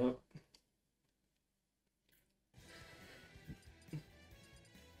 Yep.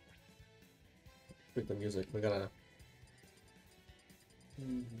 Pick the music. We gotta.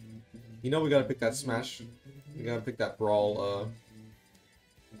 You know we gotta pick that smash. We gotta pick that brawl.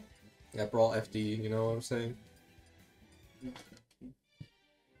 That brawl FD. You know what I'm saying?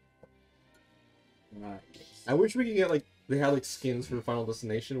 Right. I wish we could get like they had like skins for Final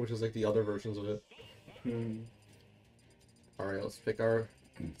Destination, which is like the other versions of it. All right, let's pick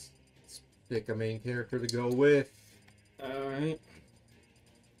a main character to go with. All right.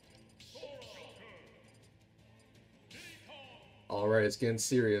 All right, it's getting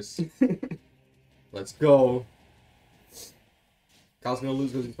serious. Let's go. Kyle's gonna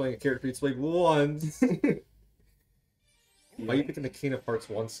lose because he's playing a character he's played once. Why are you picking the King of Hearts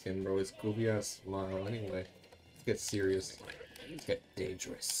 1 skin, bro? It's goofy ass smile. Anyway, let's get serious. Let's get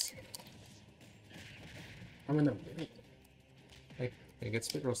dangerous. I'm in the middle. Hey, get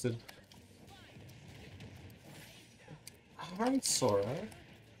spit roasted. Alright, Sora.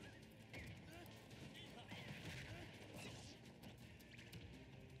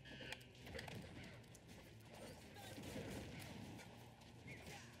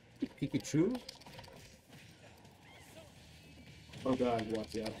 Pikachu? Oh god,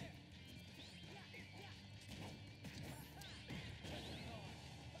 watch out.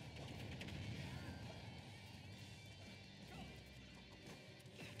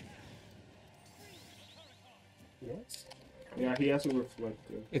 Yes. Yeah, he has a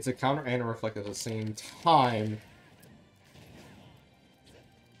reflector. It's a counter and a reflect at the same time.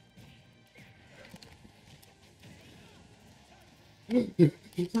 He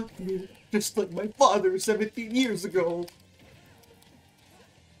left me just like my father 17 years ago.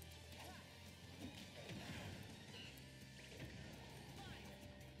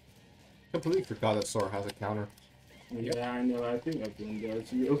 Completely forgot that Sora has a counter. Yeah, I know. I think everyone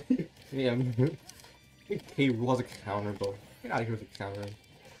does, really. Yeah, K. Rool has a counter, though. Get out of here with a counter.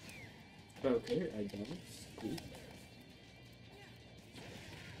 Okay, I don't. Cool.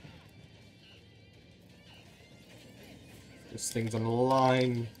 This thing's on the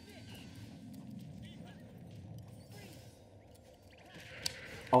line.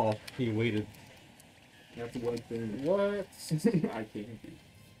 Oh, he waited. That's one thing. What? I can't do.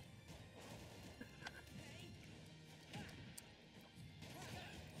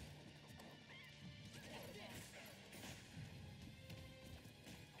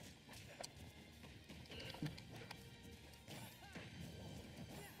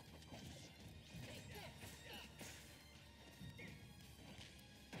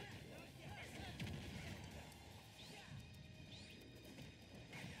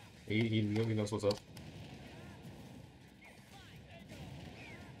 He really knows what's up.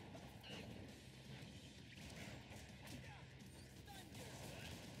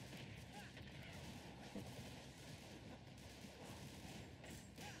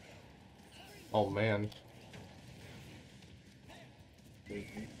 Oh man.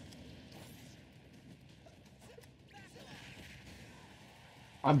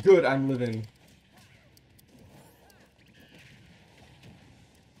 I'm good, I'm living.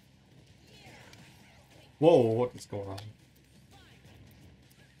 Whoa, what is going on?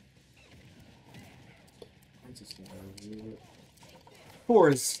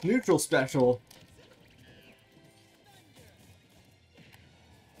 Force neutral special.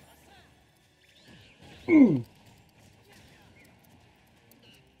 If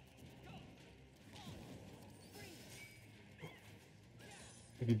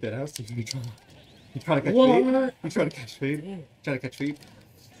you dead house, you try to catch fate. You try to catch fate. Try to catch fate.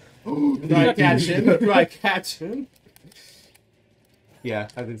 Do I catch him? Do I catch him? Yeah,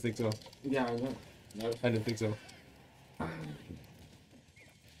 I didn't think so. Yeah, I know. No. I didn't think so.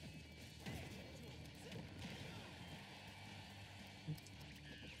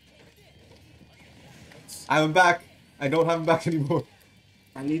 I have him back. I don't have him back anymore.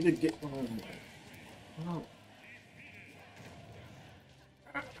 I need to get. Oh.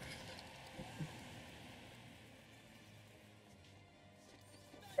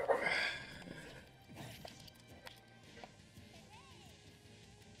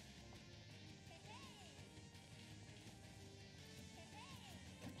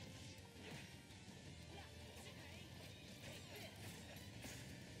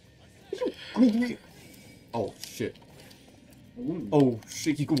 Oh shit. Ooh. Oh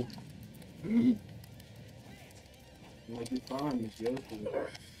shit, he cool. Might be fine, he's joking.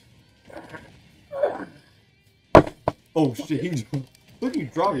 Oh shit, he look, you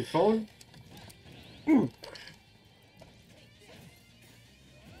drop your phone.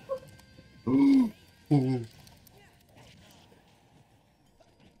 Ooh.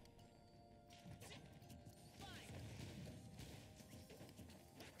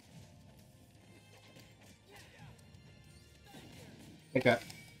 Take that.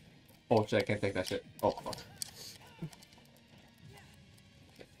 Oh shit, I can't take that shit. Oh fuck.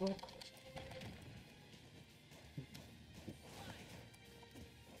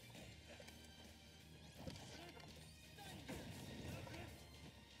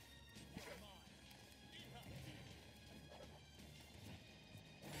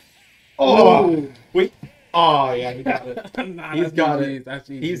 Oh wait. Oh yeah, he got it. He's got it.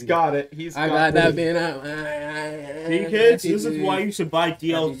 He's got it. He's got it. I got that being out. See, kids, this is why you should buy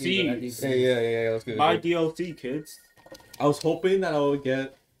DLCs. Yeah, let's go. Buy DLC, kids. I was hoping that I would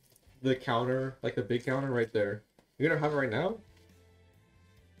get the counter, like the big counter right there. You gonna have it right now?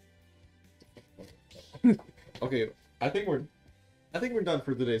 Okay, I think we're done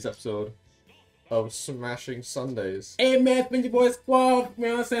for today's episode of Smashing Sundays. Hey man, it's been your boy Squab. You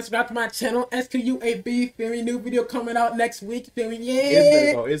know what I'm saying? Subscribe to my channel, SQAB. Feel me? New video coming out next week. Feel me?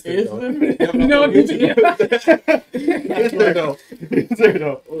 Yeah. Is there though? No, Is there though? Is there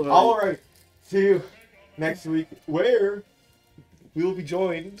though? Alright. See you next week, where we will be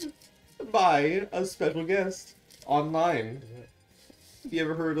joined by a special guest online. Have you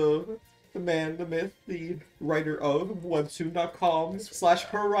ever heard of the man, the myth, the writer of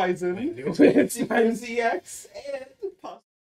webtoon.com/Horizon, MZX, and